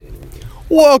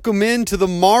Welcome into the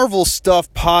Marvel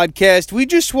Stuff podcast. We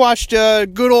just watched a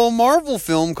good old Marvel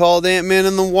film called Ant-Man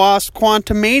and the Wasp: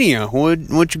 Quantumania.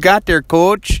 What you got there,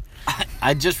 Coach?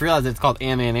 I just realized it's called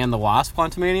Ant-Man and the Wasp: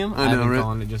 Quantumania. I know, I've been right?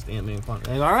 calling it just Ant-Man and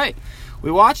Quantumania. All right,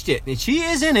 we watched it, and she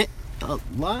is in it a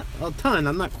ton.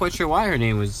 I'm not quite sure why her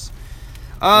name was.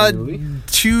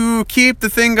 To keep the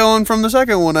thing going from the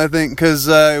second one, I think, because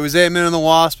it was Ant-Man and the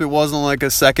Wasp. It wasn't like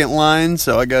a second line,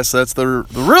 so I guess that's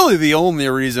really the only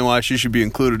reason why she should be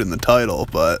included in the title.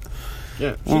 But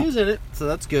yeah, she is in it, so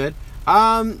that's good.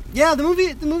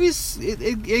 The movie's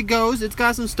it goes. It's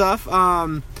got some stuff.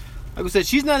 Like I said,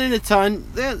 she's not in a ton.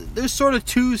 There's sort of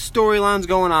two storylines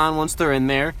going on once they're in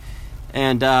there,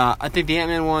 and I think the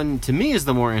Ant-Man one to me is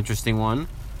the more interesting one.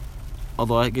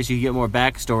 Although I guess you get more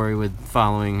backstory with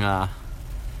following, oh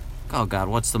God,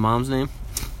 what's the mom's name?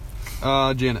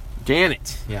 Janet.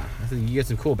 Janet. Yeah, I think you get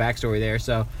some cool backstory there.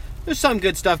 So there's some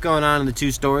good stuff going on in the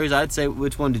two stories. I'd say,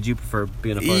 which one did you prefer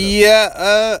being a part of?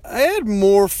 Yeah, I had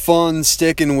more fun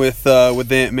sticking with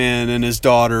Ant-Man and his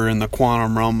daughter in the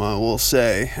quantum realm, I will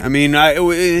say. I mean, I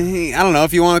don't know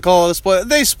if you want to call it a split.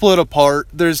 They split apart.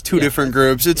 There's two different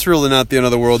groups. It's really not the end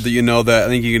of the world that you know that. I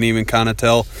think you can even kind of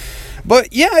tell.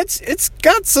 But yeah, it's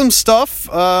got some stuff.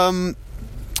 I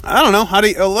don't know.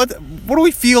 What do we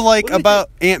feel like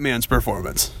about Ant-Man's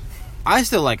performance? I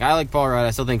like Paul Rudd. I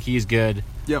still think he's good.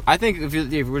 Yep. I think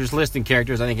if we're just listing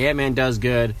characters, I think Ant-Man does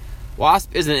good.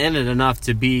 Wasp isn't in it enough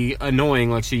to be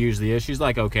annoying like she usually is. She's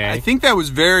like, okay. I think that was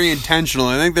very intentional.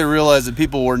 I think they realized that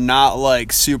people were not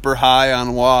like super high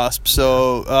on Wasp,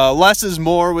 so less is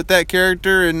more with that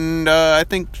character, and I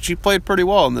think she played pretty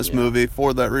well in this movie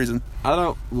for that reason. I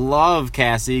don't love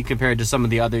Cassie compared to some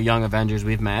of the other young Avengers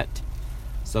we've met.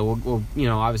 So we'll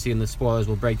obviously in the spoilers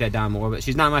we'll break that down more. But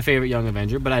she's not my favorite young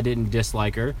Avenger, but I didn't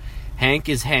dislike her. Hank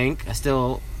is Hank. I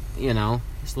still, he's a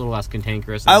little less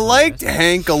cantankerous. I liked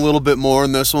Hank a little bit more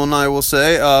in this one, I will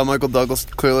say. Michael Douglas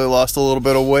clearly lost a little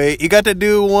bit of weight. He got to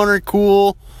do one or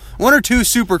two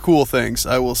super cool things,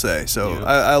 I will say. So yeah.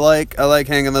 I like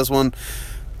Hank in this one.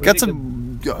 Got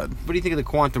some. God. What do you think of the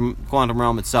quantum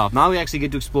realm itself? Now we actually get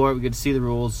to explore it. We get to see the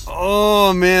rules.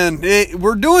 Oh man,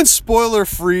 we're doing spoiler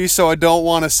free, so I don't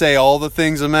want to say all the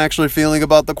things I'm actually feeling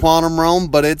about the quantum realm.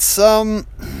 But it's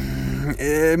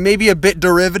maybe a bit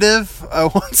derivative. I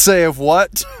won't say of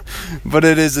what, but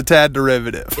it is a tad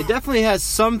derivative. It definitely has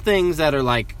some things that are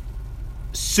like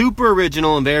super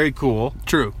original and very cool.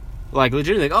 True. Like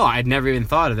legitimately, like, oh, I'd never even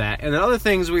thought of that. And then other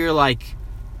things where you're like,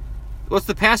 what's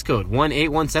the passcode?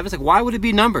 1817? It's like, why would it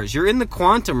be numbers? You're in the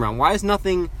quantum realm. Why is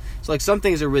nothing... So, like, some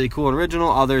things are really cool and original.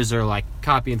 Others are, like,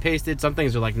 copy and pasted. Some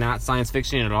things are, like, not science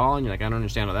fiction at all. And you're like, I don't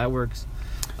understand how that works.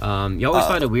 You always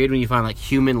find it weird when you find, like,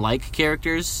 human-like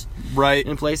characters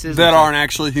in places. That aren't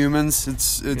actually humans.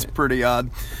 It's pretty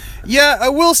odd. Yeah, I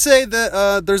will say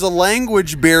that there's a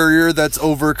language barrier that's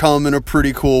overcome in a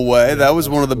pretty cool way. Yeah, that was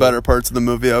one of the better parts of the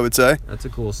movie, I would say. That's a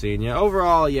cool scene. Yeah,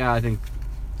 overall, yeah, I think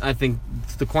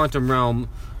the quantum realm,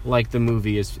 like the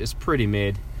movie, is pretty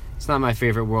mid. It's not my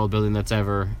favorite world building that's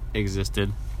ever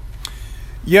existed.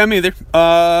 Yeah, me either.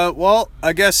 Well,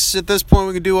 I guess at this point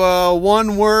we could do a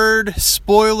one-word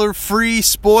spoiler-free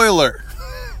spoiler.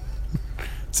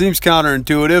 Seems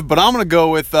counterintuitive, but I'm going to go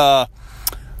with Jawas.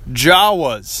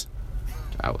 Jawas.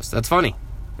 That's funny.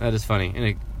 That is funny. And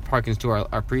it harkens to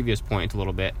our previous point a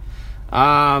little bit.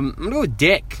 I'm going to go with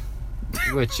Dick,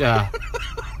 which...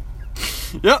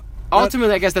 Yep.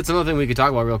 Ultimately, I guess that's another thing we could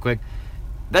talk about real quick.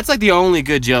 That's like the only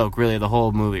good joke, really, of the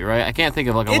whole movie, right? I can't think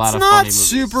of like a lot of funny movies.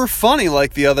 It's not super funny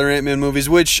like the other Ant-Man movies,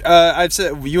 which I've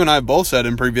said, you and I both said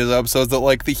in previous episodes that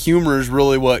like the humor is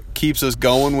really what keeps us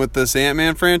going with this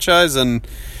Ant-Man franchise, and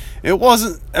it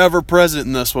wasn't ever present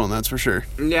in this one, that's for sure.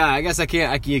 Yeah, I guess I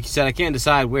can't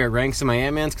decide where it ranks in my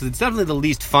Ant-Mans because it's definitely the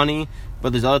least funny,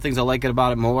 but there's other things I like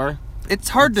about it more. It's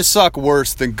hard to suck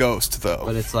worse than Ghost, though.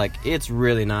 But it's like, it's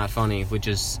really not funny, which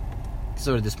is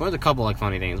sort of disappointing. There's a couple like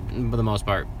funny things, but for the most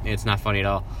part, it's not funny at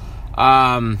all.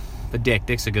 But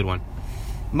Dick's a good one.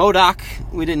 MODOK,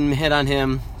 we didn't hit on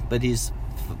him, but he's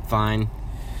fine.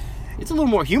 It's a little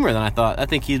more humor than I thought. I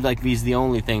think he's the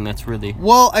only thing that's really...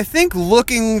 Well, I think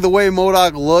looking the way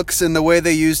MODOK looks and the way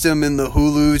they used him in the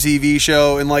Hulu TV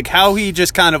show and like how he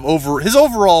just kind of his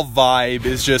overall vibe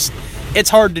is just... It's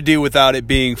hard to do without it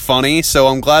being funny, so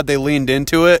I'm glad they leaned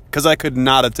into it, because I could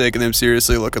not have taken him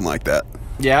seriously looking like that.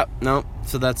 Yeah, no,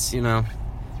 so that's,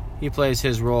 he plays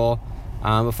his role.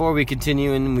 Before we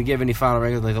continue and we give any final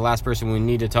rankings, like the last person we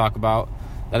need to talk about,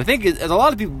 that I think is a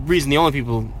lot of people, the only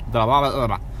people,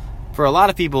 for a lot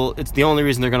of people, it's the only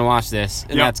reason they're going to watch this,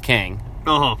 and that's Kang.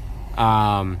 Uh-huh.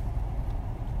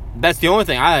 That's the only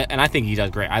thing, I think he does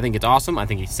great. I think it's awesome. I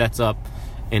think he sets up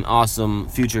an awesome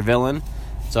future villain.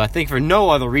 So I think for no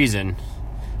other reason,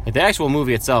 like the actual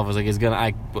movie itself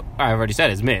I already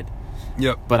said is mid.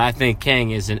 Yep. But I think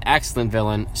Kang is an excellent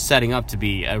villain, setting up to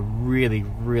be a really,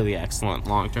 really excellent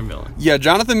long-term villain. Yeah,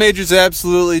 Jonathan Majors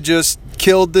absolutely just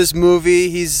killed this movie.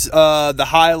 He's the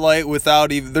highlight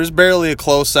without even. There's barely a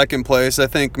close second place. I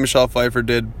think Michelle Pfeiffer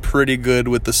did pretty good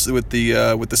with the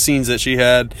scenes that she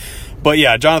had. But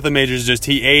yeah, Jonathan Majors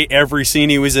he ate every scene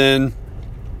he was in.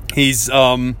 He's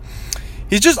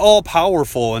just all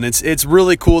powerful, and it's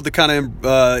really cool to kind of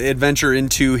adventure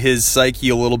into his psyche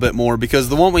a little bit more, because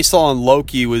the one we saw in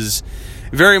Loki was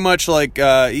very much like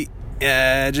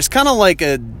just kind of like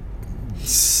a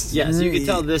so you can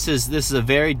tell this is a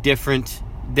very different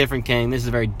Kang. This is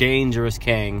a very dangerous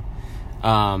Kang.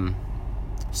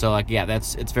 So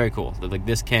it's very cool. Like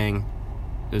this Kang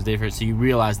is different, so you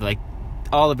realize that like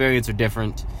all the variants are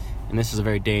different, and this is a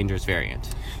very dangerous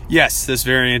variant. Yes, this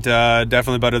variant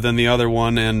definitely better than the other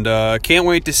one, and can't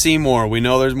wait to see more. We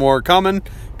know there's more coming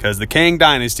because the Kang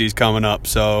Dynasty is coming up,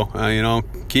 so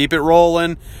keep it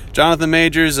rolling. Jonathan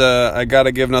Majors, I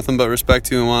gotta give nothing but respect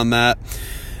to him on that.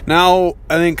 Now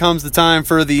I think comes the time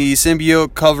for the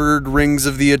symbiote covered Rings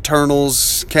of the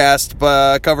Eternals cast,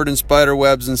 covered in spider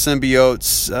webs and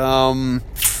symbiotes.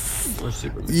 Or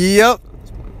Superman. Yep.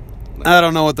 I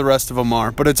don't know what the rest of them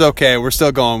are, but it's okay. We're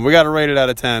still going. We got to rate it out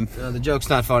of 10. The joke's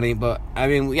not funny, but I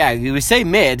mean, yeah, we say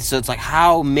mid, so it's like,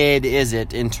 how mid is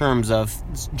it in terms of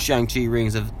Shang-Chi,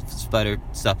 Rings of Spider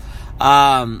stuff?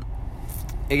 Again,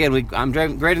 I'm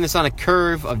grading this on a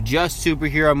curve of just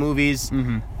superhero movies.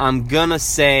 Mm-hmm. I'm gonna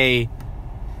say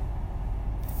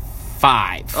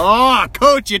 5. Oh,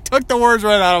 Coach, you took the words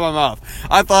right out of my mouth.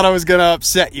 I thought I was going to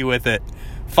upset you with it.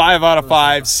 5 out of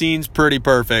 5 seems pretty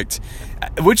perfect.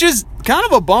 Which is kind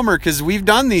of a bummer, because we've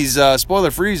done these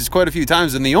spoiler-frees quite a few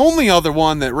times, and the only other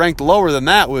one that ranked lower than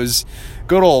that was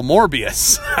good old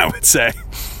Morbius, I would say.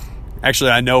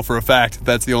 Actually, I know for a fact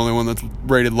that's the only one that's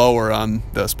rated lower on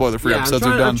the spoiler-free episodes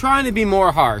we've done. I'm trying to be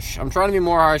more harsh.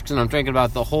 Because I'm thinking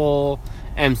about the whole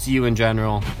MCU in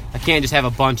general. I can't just have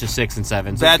a bunch of 6 and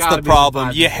 7. So that's the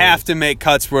problem. You have to make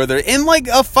cuts where they're in like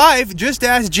a 5. Just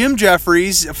ask Jim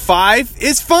Jeffries. 5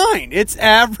 is fine. It's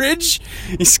average.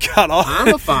 He's got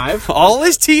I'm a 5. All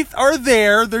his teeth are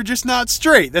there. They're just not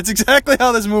straight. That's exactly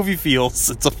how this movie feels.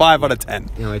 It's a 5 out of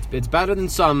 10. It's better than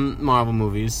some Marvel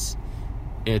movies.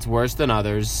 It's worse than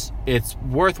others. It's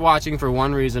worth watching for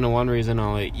one reason and one reason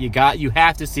only. You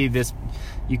have to see this.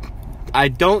 I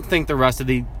don't think the rest of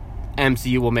the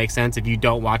MCU will make sense if you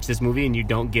don't watch this movie and you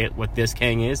don't get what this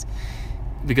Kang is,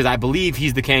 because I believe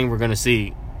he's the Kang we're going to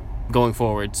see going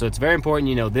forward. So it's very important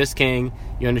you know this Kang,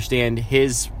 you understand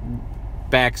his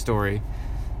backstory,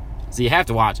 so you have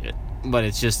to watch it. But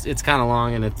it's kind of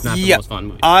long, and it's not the most fun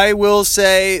movie. I will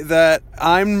say that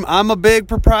I'm a big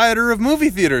proprietor of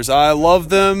movie theaters. I love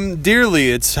them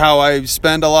dearly. It's how I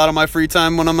spend a lot of my free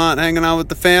time when I'm not hanging out with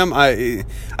the fam.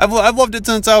 I've loved it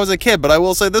since I was a kid, but I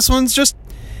will say this one's just,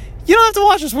 you don't have to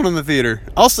watch this one in the theater.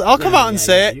 I'll come out and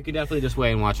say it. You can definitely just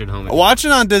wait and watch it at home. Watch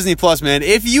it on Disney Plus, man.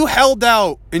 If you held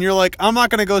out and you're like, I'm not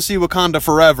going to go see Wakanda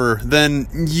Forever, then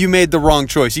you made the wrong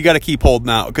choice. You got to keep holding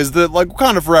out, because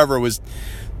Wakanda Forever was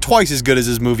twice as good as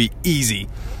this movie, easy.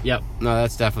 Yep, no,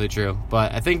 that's definitely true.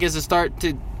 But I think as a start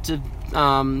to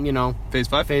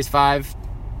Phase 5,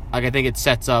 like, I think it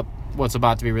sets up what's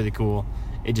about to be really cool.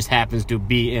 It just happens to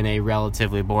be in a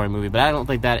relatively boring movie, but I don't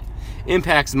think that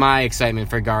impacts my excitement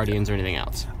for Guardians or anything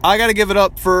else. I got to give it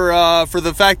up for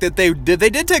the fact that they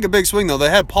did take a big swing, though.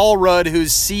 They had Paul Rudd,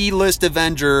 who's C-list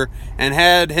Avenger, and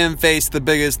had him face the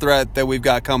biggest threat that we've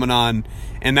got coming on,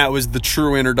 and that was the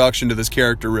true introduction to this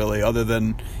character, really, other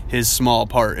than his small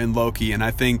part in Loki. And I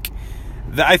think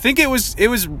it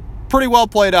was pretty well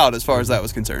played out as far as that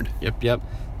was concerned. Yep.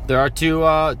 There are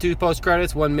two post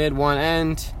credits, one mid, one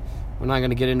end. We're not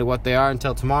going to get into what they are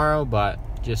until tomorrow, but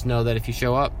just know that if you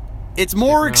show up, it's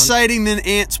more exciting than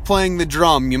ants playing the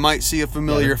drum. You might see a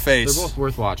familiar face. They're both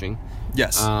worth watching.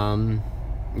 Yes.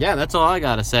 Yeah, that's all I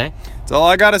got to say. That's all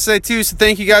I got to say, too. So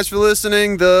thank you guys for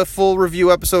listening. The full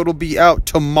review episode will be out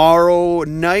tomorrow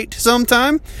night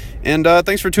sometime. And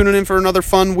thanks for tuning in for another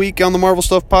fun week on the Marvel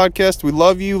Stuff Podcast. We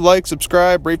love you. Like,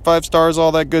 subscribe, rate 5 stars,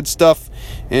 all that good stuff.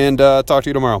 And talk to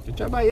you tomorrow. Good job by you.